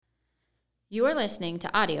You are listening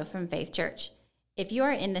to audio from Faith Church. If you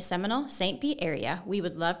are in the Seminole, St. Pete area, we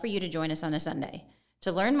would love for you to join us on a Sunday.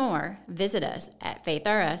 To learn more, visit us at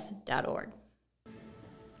faithrs.org.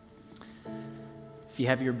 If you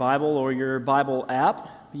have your Bible or your Bible app,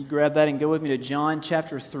 you grab that and go with me to John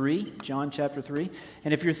chapter 3. John chapter 3.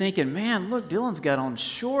 And if you're thinking, man, look, Dylan's got on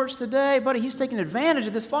shorts today. Buddy, he's taking advantage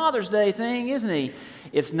of this Father's Day thing, isn't he?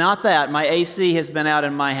 It's not that. My AC has been out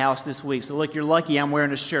in my house this week. So look, you're lucky I'm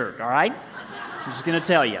wearing a shirt, all right? I'm just going to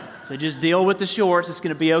tell you. So just deal with the shorts. It's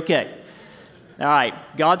going to be okay. All right,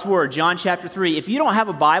 God's Word, John chapter 3. If you don't have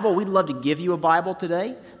a Bible, we'd love to give you a Bible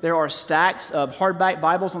today. There are stacks of hardback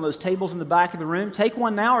Bibles on those tables in the back of the room. Take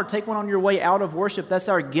one now or take one on your way out of worship. That's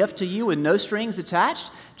our gift to you with no strings attached.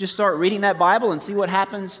 Just start reading that Bible and see what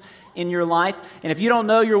happens in your life. And if you don't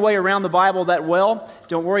know your way around the Bible that well,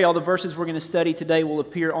 don't worry. All the verses we're going to study today will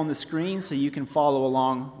appear on the screen so you can follow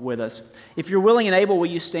along with us. If you're willing and able, will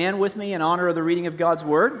you stand with me in honor of the reading of God's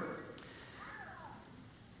Word?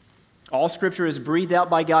 All Scripture is breathed out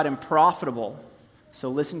by God and profitable. So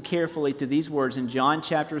listen carefully to these words in John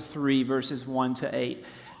chapter 3, verses 1 to 8.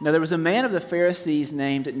 Now there was a man of the Pharisees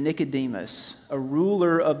named Nicodemus, a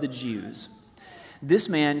ruler of the Jews. This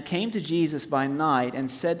man came to Jesus by night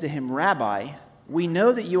and said to him, "Rabbi, we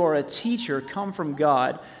know that you are a teacher come from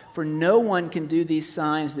God, for no one can do these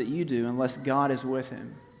signs that you do unless God is with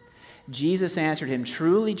him." Jesus answered him,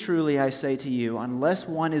 "Truly, truly, I say to you, unless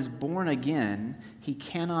one is born again, he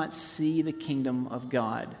cannot see the kingdom of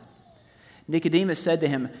God." Nicodemus said to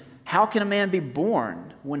him, "How can a man be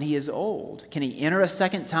born when he is old? Can he enter a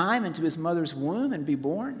second time into his mother's womb and be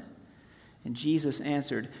born?" And Jesus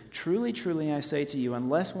answered, "Truly, truly, I say to you,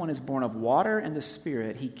 unless one is born of water and the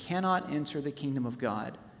Spirit, he cannot enter the kingdom of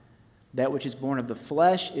God. That which is born of the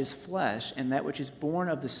flesh is flesh, and that which is born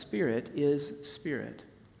of the Spirit is spirit.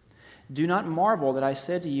 Do not marvel that I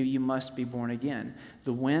said to you, you must be born again.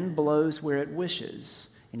 The wind blows where it wishes,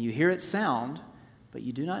 and you hear its sound, but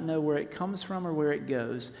you do not know where it comes from or where it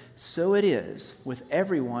goes. So it is with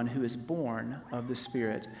everyone who is born of the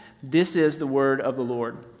Spirit." This is the word of the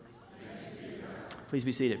Lord. Please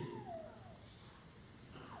be seated.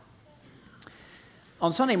 On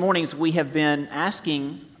Sunday mornings, we have been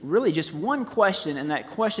asking really just one question, and that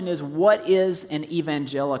question is, what is an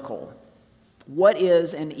evangelical? What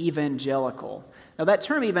is an evangelical? Now, that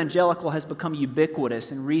term evangelical has become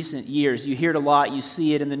ubiquitous in recent years. You hear it a lot. You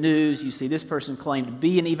see it in the news. You see this person claimed to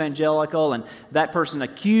be an evangelical and that person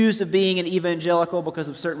accused of being an evangelical because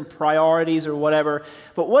of certain priorities or whatever.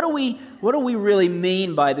 But what do we really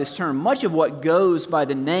mean by this term? Much of what goes by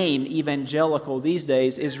the name evangelical these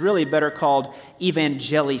days is really better called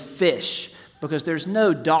evangelifish because there's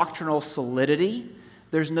no doctrinal solidity.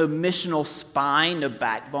 There's no missional spine, no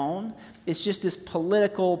backbone. It's just this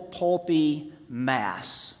political, pulpy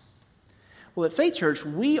mass. Well, at Faith Church,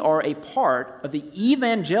 we are a part of the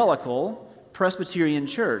Evangelical Presbyterian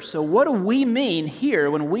Church. So what do we mean here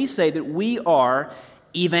when we say that we are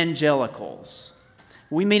evangelicals?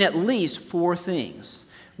 We mean at least four things.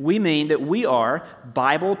 We mean that we are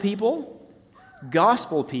Bible people,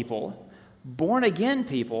 gospel people, born-again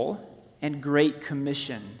people, and Great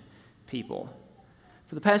Commission people.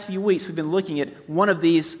 For the past few weeks, we've been looking at one of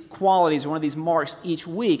these qualities, one of these marks each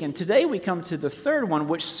week. And today we come to the third one,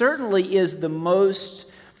 which certainly is the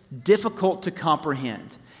most difficult to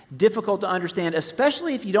comprehend, difficult to understand,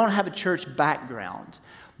 especially if you don't have a church background.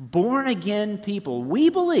 Born-again people. We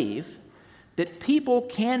believe that people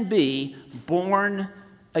can be born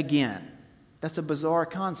again. That's a bizarre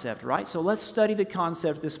concept, right? So let's study the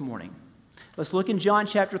concept this morning. Let's look in John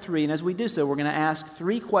chapter 3, and as we do so, we're going to ask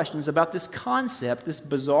three questions about this concept, this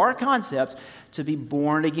bizarre concept, to be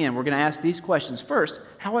born again. We're going to ask these questions. First,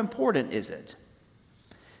 how important is it?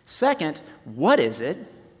 Second, what is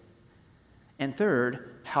it? And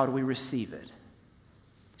third, how do we receive it?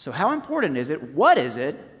 So how important is it? What is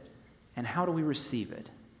it? And how do we receive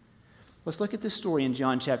it? Let's look at this story in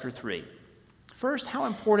John chapter 3. First, how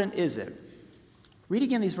important is it? Read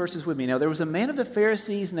again these verses with me. Now, there was a man of the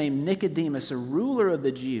Pharisees named Nicodemus, a ruler of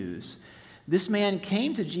the Jews. This man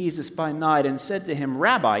came to Jesus by night and said to him,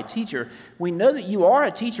 "Rabbi, teacher, we know that you are a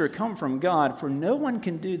teacher come from God, for no one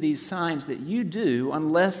can do these signs that you do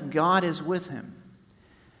unless God is with him."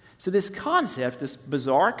 So this concept, this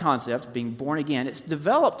bizarre concept, being born again, it's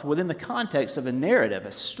developed within the context of a narrative,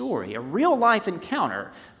 a story, a real-life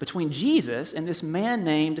encounter between Jesus and this man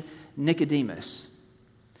named Nicodemus.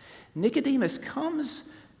 Nicodemus comes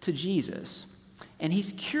to Jesus and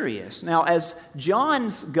he's curious. Now, as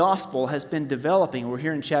John's gospel has been developing, we're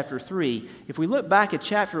here in chapter 3, if we look back a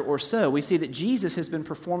chapter or so, we see that Jesus has been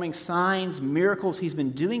performing signs, miracles. He's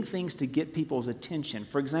been doing things to get people's attention.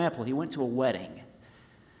 For example, he went to a wedding.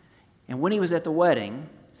 And when he was at the wedding,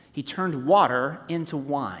 he turned water into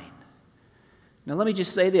wine. Now, let me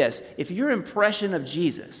just say this. If your impression of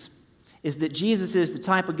Jesus is that Jesus is the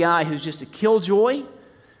type of guy who's just a killjoy,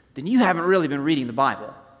 then you haven't really been reading the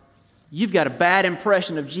Bible. You've got a bad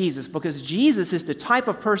impression of Jesus, because Jesus is the type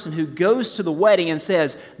of person who goes to the wedding and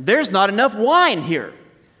says, there's not enough wine here.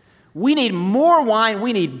 We need more wine.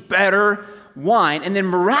 We need better wine. And then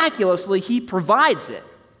miraculously, he provides it.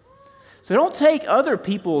 So don't take other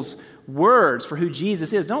people's words for who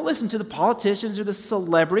Jesus is. Don't listen to the politicians or the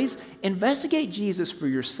celebrities. Investigate Jesus for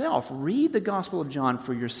yourself. Read the Gospel of John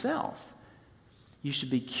for yourself. You should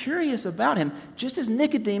be curious about him, just as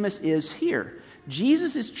Nicodemus is here.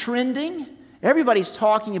 Jesus is trending. Everybody's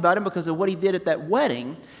talking about him because of what he did at that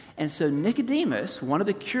wedding. And so Nicodemus, one of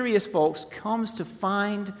the curious folks, comes to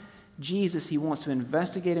find Jesus. He wants to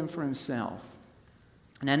investigate him for himself.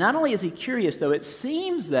 Now, not only is he curious, though, it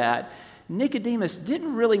seems that Nicodemus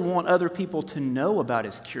didn't really want other people to know about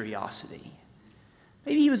his curiosity.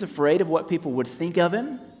 Maybe he was afraid of what people would think of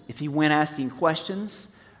him if he went asking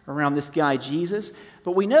questions around this guy Jesus.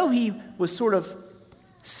 But we know he was sort of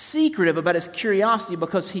secretive about his curiosity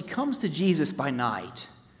because he comes to Jesus by night.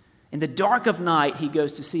 In the dark of night, he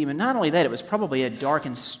goes to see him. And not only that, it was probably a dark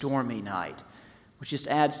and stormy night, which just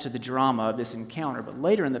adds to the drama of this encounter. But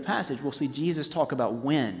later in the passage, we'll see Jesus talk about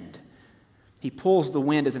wind. He pulls the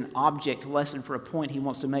wind as an object lesson for a point he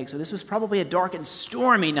wants to make. So this was probably a dark and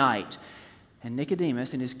stormy night. And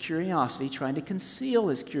Nicodemus, in his curiosity, trying to conceal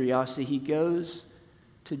his curiosity, he goes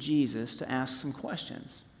to Jesus to ask some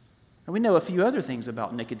questions. And we know a few other things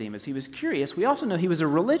about Nicodemus. He was curious. We also know he was a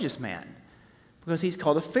religious man because he's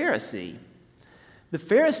called a Pharisee. The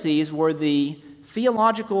Pharisees were the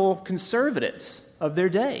theological conservatives of their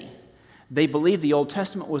day. They believed the Old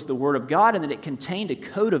Testament was the Word of God and that it contained a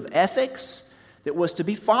code of ethics that was to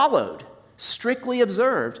be followed, strictly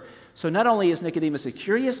observed. So not only is Nicodemus a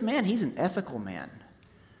curious man, he's an ethical man.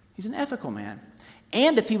 He's an ethical man.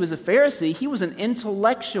 And if he was a Pharisee, he was an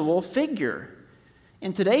intellectual figure.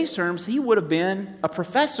 In today's terms, he would have been a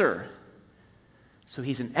professor. So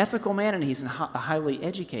he's an ethical man and he's a highly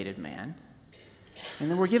educated man. And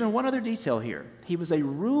then we're given one other detail here. He was a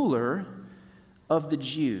ruler of the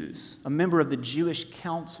Jews, a member of the Jewish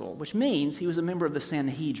council, which means he was a member of the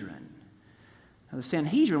Sanhedrin. Now, the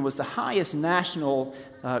Sanhedrin was the highest national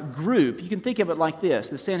group. You can think of it like this.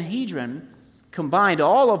 The Sanhedrin combined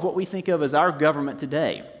all of what we think of as our government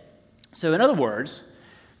today. So in other words,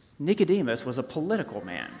 Nicodemus was a political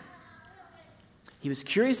man. He was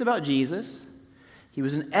curious about Jesus. He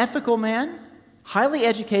was an ethical man, highly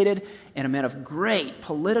educated, and a man of great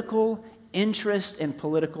political interest and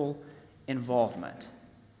political involvement.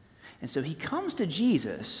 And so he comes to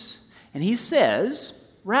Jesus and he says,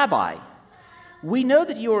 Rabbi, we know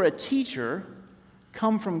that you are a teacher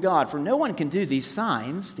come from God, for no one can do these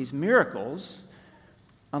signs, these miracles,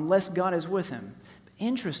 unless God is with him. But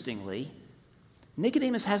interestingly,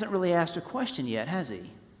 Nicodemus hasn't really asked a question yet, has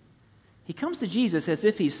he? He comes to Jesus as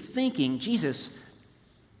if he's thinking, Jesus,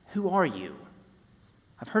 who are you?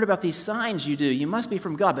 I've heard about these signs you do. You must be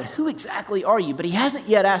from God, but who exactly are you? But he hasn't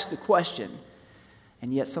yet asked the question.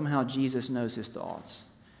 And yet somehow Jesus knows his thoughts,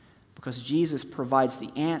 because Jesus provides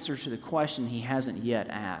the answer to the question he hasn't yet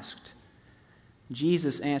asked.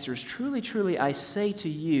 Jesus answers, truly, truly, I say to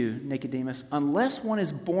you, Nicodemus, unless one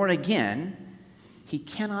is born again, he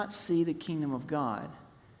cannot see the kingdom of God.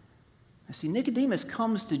 Now, see, Nicodemus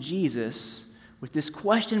comes to Jesus with this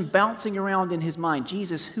question bouncing around in his mind.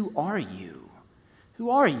 Jesus, who are you? Who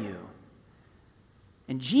are you?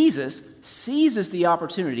 And Jesus seizes the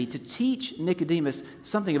opportunity to teach Nicodemus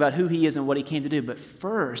something about who he is and what he came to do. But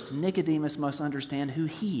first, Nicodemus must understand who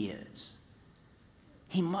he is.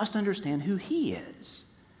 He must understand who he is.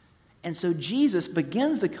 And so Jesus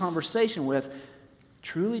begins the conversation with,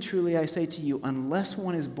 truly, truly, I say to you, unless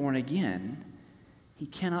one is born again, he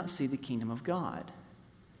cannot see the kingdom of God.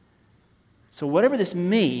 So whatever this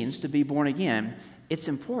means to be born again, it's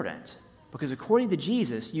important. Because according to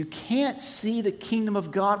Jesus, you can't see the kingdom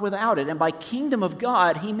of God without it. And by kingdom of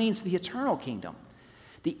God, he means the eternal kingdom,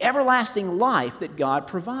 the everlasting life that God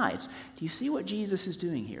provides. Do you see what Jesus is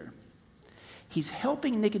doing here? He's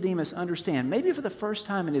helping Nicodemus understand, maybe for the first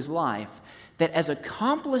time in his life, that as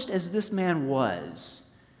accomplished as this man was,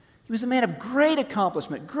 he was a man of great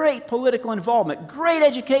accomplishment, great political involvement, great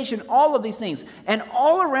education, all of these things, an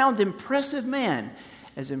all-around impressive man,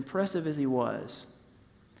 as impressive as he was.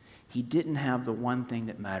 he didn't have the one thing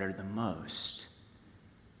that mattered the most.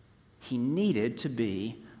 He needed to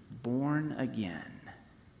be born again.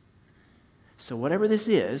 So whatever this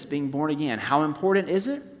is, being born again, how important is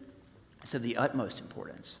it? It's of the utmost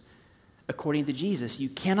importance. According to Jesus, you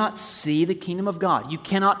cannot see the kingdom of God. You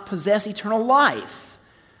cannot possess eternal life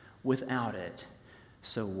without it.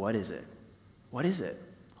 So what is it? What is it?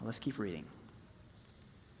 Well, let's keep reading.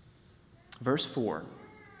 Verse 4.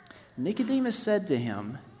 Nicodemus said to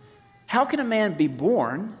him, "How can a man be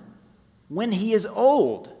born when he is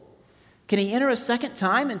old? Can he enter a second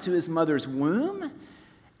time into his mother's womb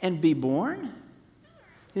and be born?"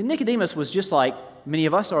 And Nicodemus was just like many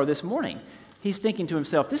of us are this morning. He's thinking to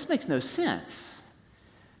himself, this makes no sense.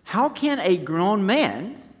 How can a grown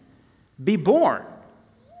man be born?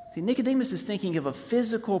 See, Nicodemus is thinking of a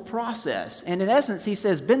physical process. And in essence, he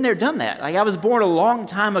says, been there, done that. Like, I was born a long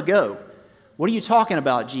time ago. What are you talking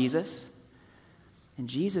about, Jesus? And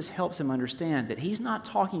Jesus helps him understand that he's not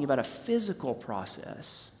talking about a physical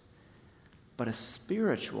process, but a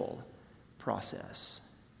spiritual process.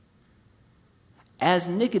 As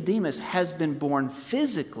Nicodemus has been born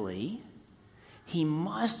physically, he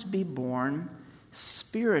must be born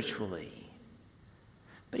spiritually.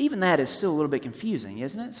 But even that is still a little bit confusing,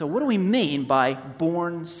 isn't it? So what do we mean by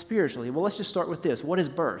born spiritually? Well, let's just start with this. What is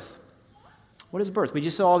birth? What is birth? We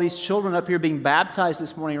just saw all these children up here being baptized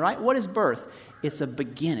this morning, right? What is birth? It's a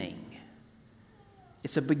beginning.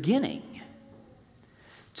 It's a beginning.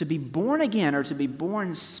 To be born again or to be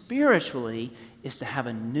born spiritually is to have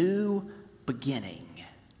a new beginning.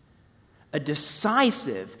 A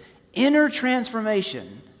decisive inner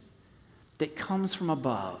transformation that comes from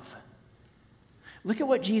above. Look at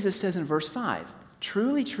what Jesus says in verse 5.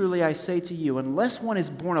 "Truly, truly, I say to you, unless one is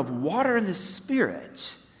born of water and the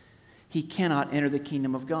Spirit, he cannot enter the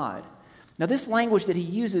kingdom of God." Now, this language that he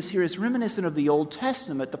uses here is reminiscent of the Old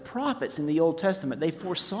Testament. The prophets in the Old Testament, they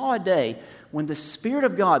foresaw a day when the Spirit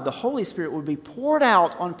of God, the Holy Spirit, would be poured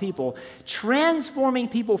out on people, transforming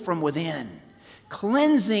people from within,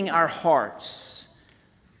 cleansing our hearts.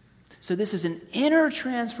 So this is an inner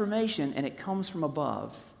transformation, and it comes from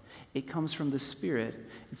above. It comes from the Spirit.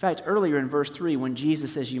 In fact, earlier in verse 3, when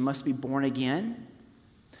Jesus says you must be born again,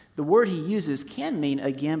 the word he uses can mean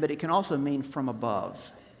again, but it can also mean from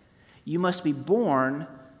above. You must be born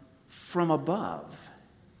from above.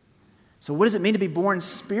 So what does it mean to be born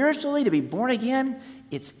spiritually, to be born again?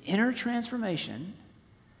 It's inner transformation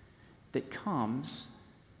that comes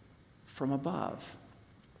from above.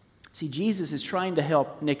 See, Jesus is trying to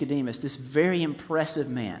help Nicodemus, this very impressive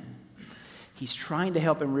man. He's trying to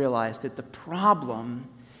help him realize that the problem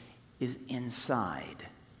is inside.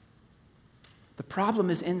 The problem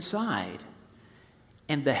is inside.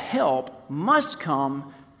 And the help must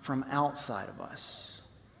come from outside of us.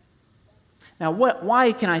 Now,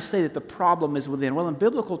 why can I say that the problem is within? Well, in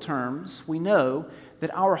biblical terms, we know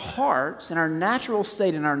that our hearts, in our natural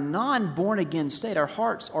state, in our non-born-again state, our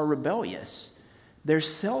hearts are rebellious. They're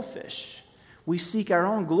selfish. We seek our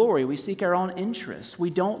own glory. We seek our own interests.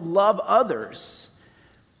 We don't love others.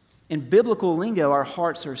 In biblical lingo, our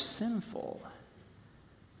hearts are sinful.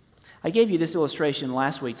 I gave you this illustration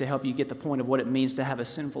last week to help you get the point of what it means to have a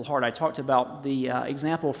sinful heart. I talked about the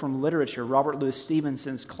example from literature, Robert Louis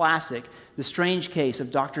Stevenson's classic, The Strange Case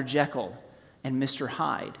of Dr. Jekyll and Mr.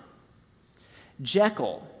 Hyde.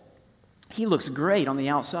 Jekyll, he looks great on the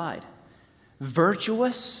outside.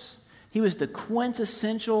 Virtuous. He was the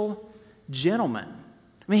quintessential gentleman.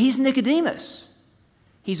 I mean, he's Nicodemus.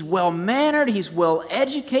 He's well-mannered. He's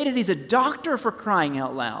well-educated. He's a doctor, for crying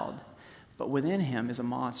out loud. But within him is a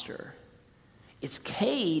monster. It's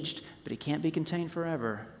caged, but it can't be contained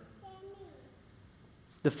forever.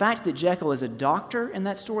 The fact that Jekyll is a doctor in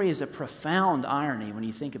that story is a profound irony when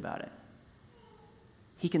you think about it.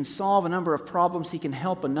 He can solve a number of problems, he can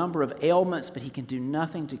help a number of ailments, but he can do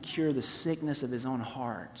nothing to cure the sickness of his own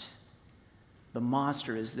heart. The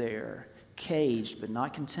monster is there, caged but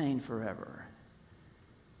not contained forever.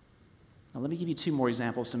 Now, let me give you two more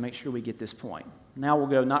examples to make sure we get this point. Now we'll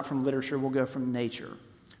go not from literature, we'll go from nature.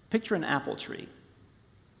 Picture an apple tree.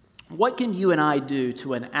 What can you and I do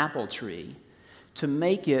to an apple tree to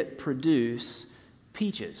make it produce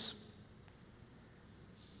peaches?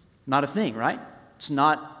 Not a thing, right? It's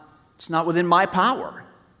not within my power.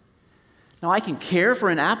 Now, I can care for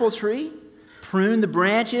an apple tree, prune the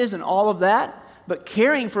branches and all of that, but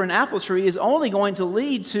caring for an apple tree is only going to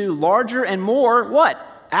lead to larger and more,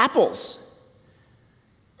 what? Apples.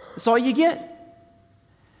 That's all you get.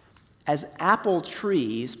 As apple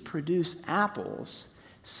trees produce apples,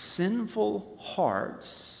 sinful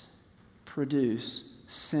hearts produce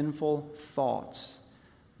sinful thoughts,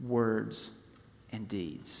 words, and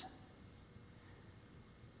deeds.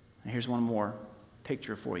 And here's one more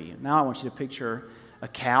picture for you. Now I want you to picture a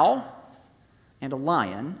cow and a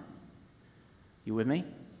lion. You with me? You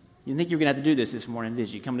didn't think you were going to have to do this morning,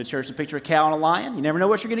 did you? Come to church and picture a cow and a lion? You never know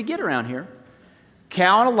what you're going to get around here.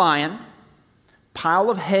 Cow and a lion, pile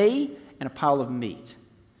of hay and a pile of meat.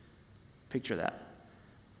 Picture that.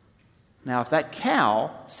 Now, if that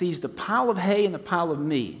cow sees the pile of hay and the pile of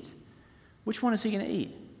meat, which one is he going to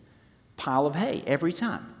eat? Pile of hay, every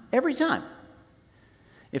time. Every time.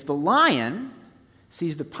 If the lion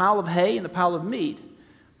sees the pile of hay and the pile of meat,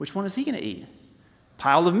 which one is he going to eat?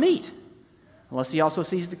 Pile of meat. Unless he also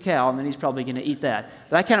sees the cow, and then he's probably going to eat that.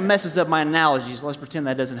 But that kind of messes up my analogy, so let's pretend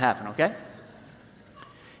that doesn't happen, okay?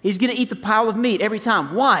 He's going to eat the pile of meat every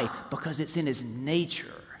time. Why? Because it's in his nature.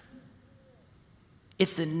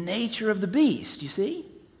 It's the nature of the beast, you see?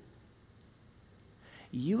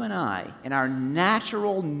 You and I, in our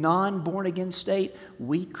natural, non-born-again state,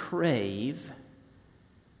 we crave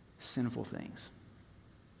sinful things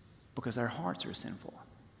because our hearts are sinful.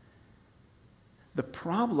 The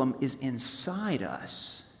problem is inside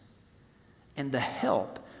us, and the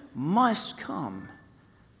help must come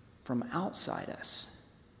from outside us.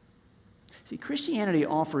 See, Christianity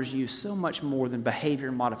offers you so much more than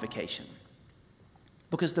behavior modification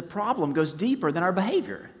because the problem goes deeper than our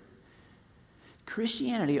behavior.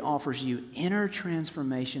 Christianity offers you inner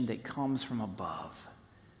transformation that comes from above.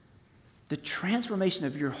 The transformation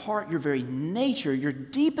of your heart, your very nature, your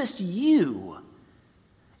deepest you,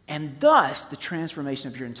 and thus the transformation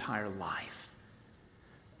of your entire life.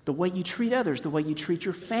 The way you treat others, the way you treat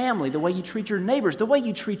your family, the way you treat your neighbors, the way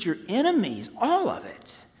you treat your enemies, all of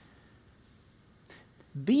it.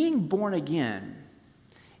 Being born again,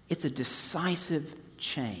 it's a decisive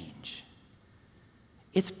change.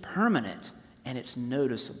 It's permanent and it's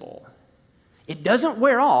noticeable. It doesn't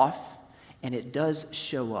wear off and it does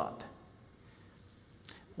show up.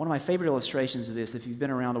 One of my favorite illustrations of this, if you've been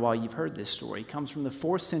around a while, you've heard this story, comes from the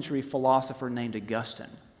 4th century philosopher named Augustine.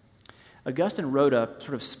 Augustine wrote a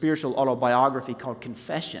sort of spiritual autobiography called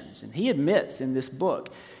Confessions, and he admits in this book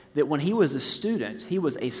that when he was a student, he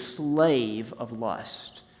was a slave of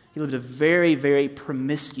lust. He lived a very, very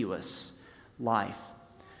promiscuous life.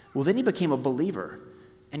 Well, then he became a believer,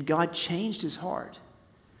 and God changed his heart.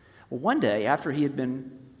 Well, one day, after he had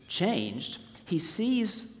been changed, he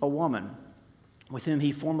sees a woman with whom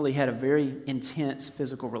he formerly had a very intense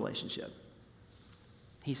physical relationship.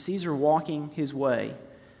 He sees her walking his way,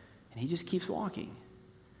 and he just keeps walking.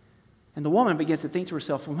 And the woman begins to think to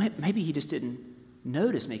herself, well, maybe he just didn't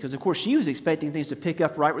notice me, because of course she was expecting things to pick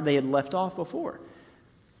up right where they had left off before.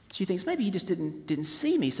 She thinks, maybe he just didn't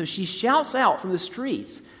see me. So she shouts out from the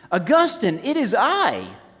streets, Augustine, it is I.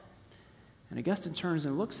 And Augustine turns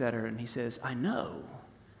and looks at her and he says, I know,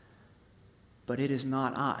 but it is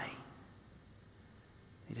not I.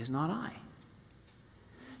 It is not I.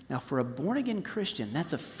 Now, for a born-again Christian,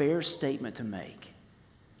 that's a fair statement to make.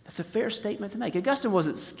 That's a fair statement to make. Augustine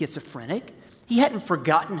wasn't schizophrenic. He hadn't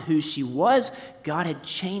forgotten who she was. God had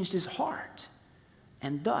changed his heart,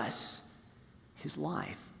 and thus his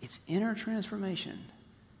life. It's inner transformation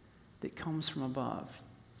that comes from above.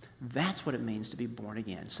 That's what it means to be born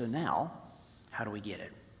again. So now, how do we get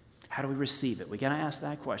it? How do we receive it? We got to ask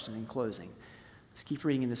that question in closing. Let's keep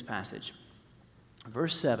reading in this passage.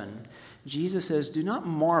 Verse 7, Jesus says, do not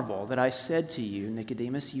marvel that I said to you,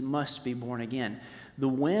 Nicodemus, you must be born again. The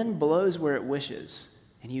wind blows where it wishes,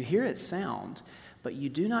 and you hear its sound, but you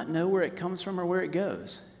do not know where it comes from or where it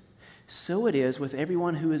goes. So it is with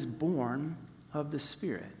everyone who is born of the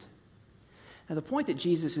Spirit. Now, the point that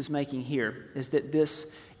Jesus is making here is that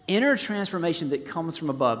this inner transformation that comes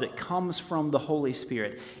from above, that comes from the Holy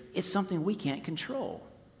Spirit, it's something we can't control.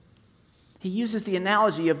 He uses the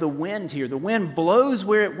analogy of the wind here. The wind blows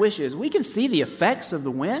where it wishes. We can see the effects of the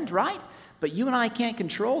wind, right? But you and I can't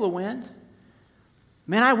control the wind.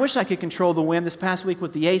 Man, I wish I could control the wind this past week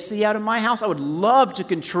with the AC out of my house. I would love to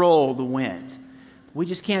control the wind. We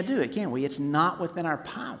just can't do it, can we? It's not within our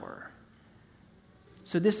power.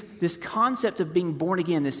 So this concept of being born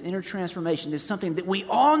again, this inner transformation, is something that we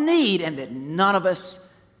all need and that none of us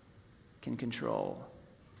can control.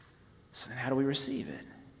 So then how do we receive it?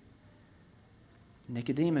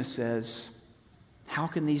 Nicodemus says, how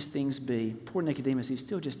can these things be? Poor Nicodemus, he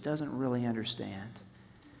still just doesn't really understand.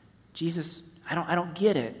 Jesus, I don't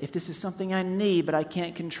get it. If this is something I need but I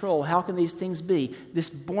can't control, how can these things be? This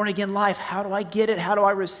born-again life, how do I get it? How do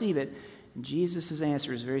I receive it? And Jesus'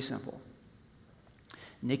 answer is very simple.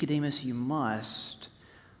 Nicodemus, you must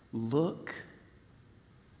look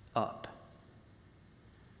up.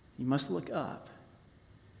 You must look up.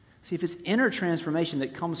 See, if it's inner transformation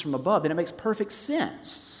that comes from above, then it makes perfect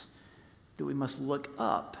sense that we must look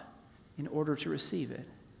up in order to receive it.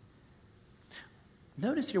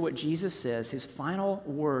 Notice here what Jesus says, his final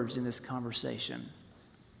words in this conversation.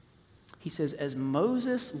 He says, as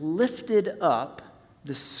Moses lifted up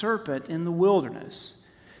the serpent in the wilderness,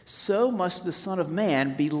 so must the Son of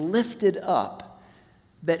Man be lifted up,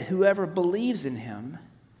 that whoever believes in him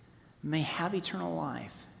may have eternal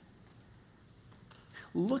life.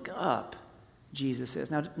 Look up, Jesus says.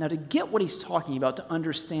 Now, to get what he's talking about, to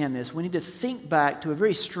understand this, we need to think back to a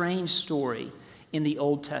very strange story in the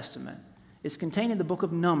Old Testament. It's contained in the book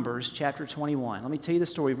of Numbers, chapter 21. Let me tell you the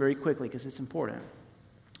story very quickly because it's important.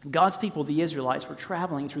 God's people, the Israelites, were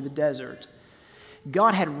traveling through the desert.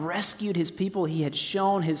 God had rescued his people. He had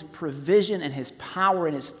shown his provision and his power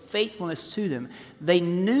and his faithfulness to them. They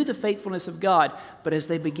knew the faithfulness of God, but as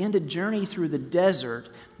they begin to journey through the desert,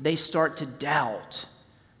 they start to doubt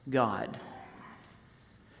God.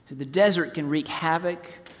 So the desert can wreak havoc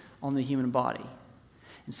on the human body.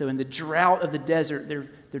 And so in the drought of the desert,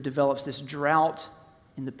 there develops this drought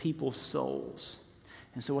in the people's souls.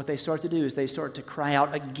 And so what they start to do is they start to cry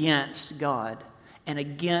out against God and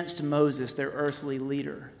against Moses, their earthly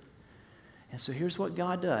leader. And so here's what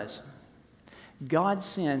God does. God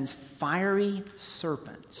sends fiery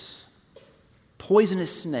serpents,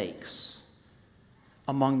 poisonous snakes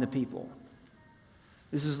among the people.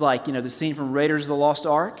 This is like, the scene from Raiders of the Lost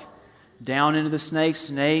Ark. Down into the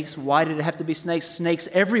snakes. Why did it have to be snakes? Snakes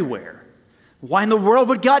everywhere. Why in the world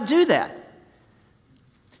would God do that?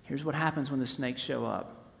 Here's what happens when the snakes show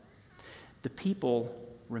up. The people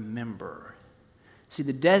remember. See,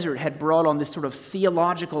 the desert had brought on this sort of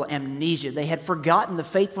theological amnesia. They had forgotten the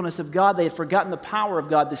faithfulness of God. They had forgotten the power of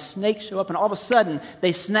God. The snakes show up, and all of a sudden,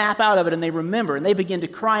 they snap out of it, and they remember, and they begin to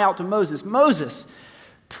cry out to Moses, Moses,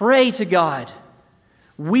 pray to God.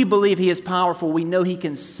 We believe he is powerful. We know he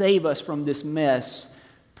can save us from this mess.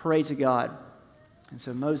 Pray to God. And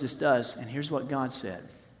so Moses does, and here's what God said.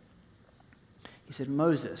 He said,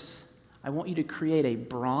 Moses, I want you to create a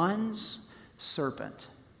bronze serpent,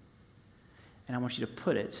 and I want you to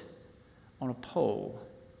put it on a pole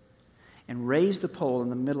and raise the pole in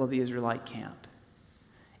the middle of the Israelite camp.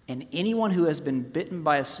 And anyone who has been bitten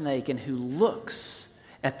by a snake and who looks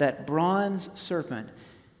at that bronze serpent,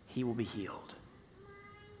 he will be healed.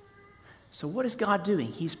 So what is God doing?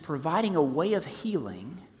 He's providing a way of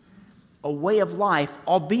healing, a way of life,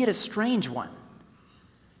 albeit a strange one.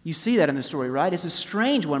 You see that in the story, right? It's a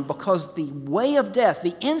strange one because the way of death,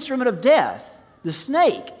 the instrument of death, the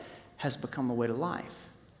snake, has become the way to life.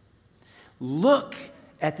 Look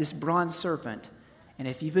at this bronze serpent, and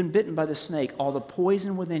if you've been bitten by the snake, all the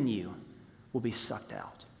poison within you will be sucked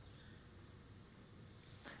out.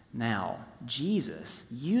 Now, Jesus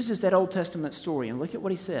uses that Old Testament story, and look at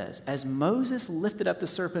what he says. As Moses lifted up the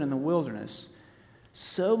serpent in the wilderness,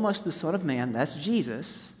 so must the Son of Man, that's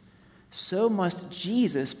Jesus, so must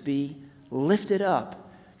Jesus be lifted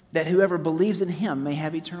up, that whoever believes in him may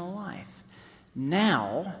have eternal life.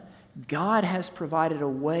 Now, God has provided a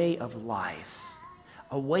way of life,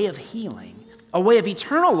 a way of healing, a way of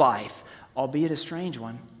eternal life, albeit a strange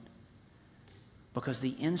one, because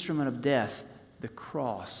the instrument of death, the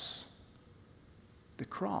cross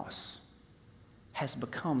has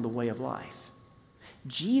become the way of life.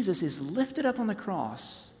 Jesus is lifted up on the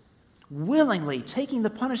cross, willingly taking the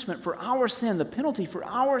punishment for our sin, the penalty for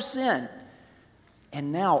our sin.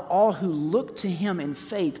 And now all who look to him in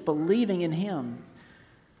faith, believing in him,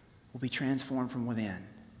 will be transformed from within.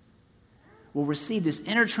 Will receive this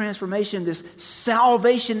inner transformation, this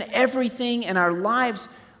salvation. Everything in our lives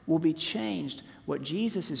will be changed. What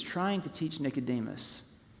Jesus is trying to teach Nicodemus,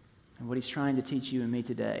 and what he's trying to teach you and me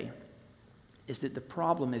today, is that the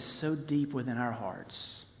problem is so deep within our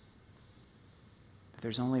hearts that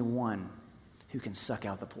there's only one who can suck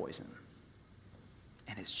out the poison,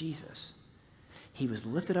 and it's Jesus. He was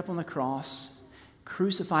lifted up on the cross,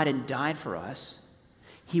 crucified and died for us.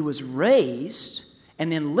 He was raised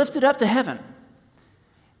and then lifted up to heaven.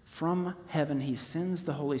 From heaven, he sends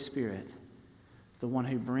the Holy Spirit, the one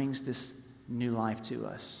who brings this new life to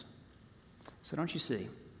us. So don't you see?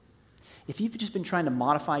 If you've just been trying to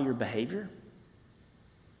modify your behavior,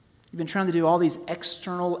 you've been trying to do all these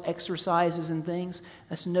external exercises and things,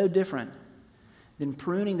 that's no different than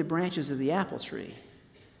pruning the branches of the apple tree.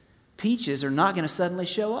 Peaches are not going to suddenly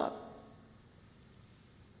show up.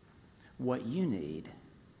 What you need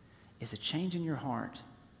is a change in your heart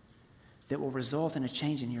that will result in a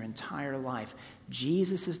change in your entire life.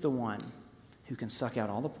 Jesus is the one who can suck out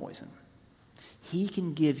all the poison. He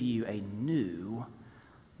can give you a new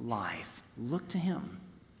life. Look to him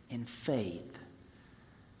in faith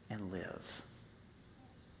and live.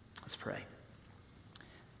 Let's pray.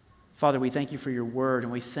 Father, we thank you for your word,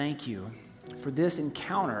 and we thank you for this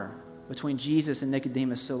encounter between Jesus and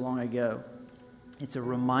Nicodemus so long ago. It's a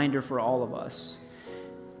reminder for all of us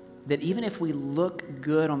that even if we look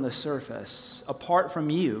good on the surface, apart from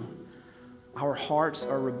you, our hearts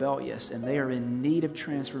are rebellious and they are in need of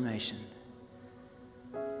transformation.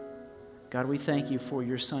 God, we thank you for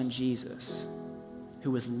your son Jesus, who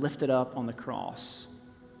was lifted up on the cross,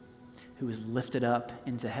 who was lifted up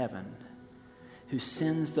into heaven, who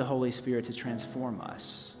sends the Holy Spirit to transform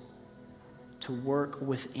us, to work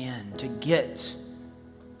within, to get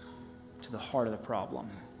to the heart of the problem.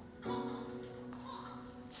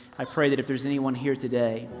 I pray that if there's anyone here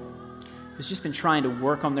today who's just been trying to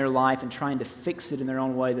work on their life and trying to fix it in their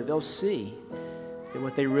own way, that they'll see that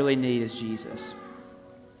what they really need is Jesus.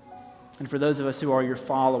 And for those of us who are your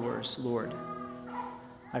followers, Lord,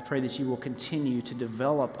 I pray that you will continue to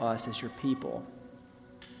develop us as your people.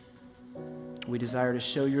 We desire to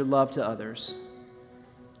show your love to others,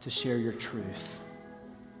 to share your truth.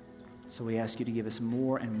 So we ask you to give us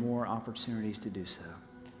more and more opportunities to do so.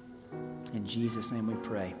 In Jesus' name we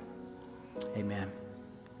pray. Amen.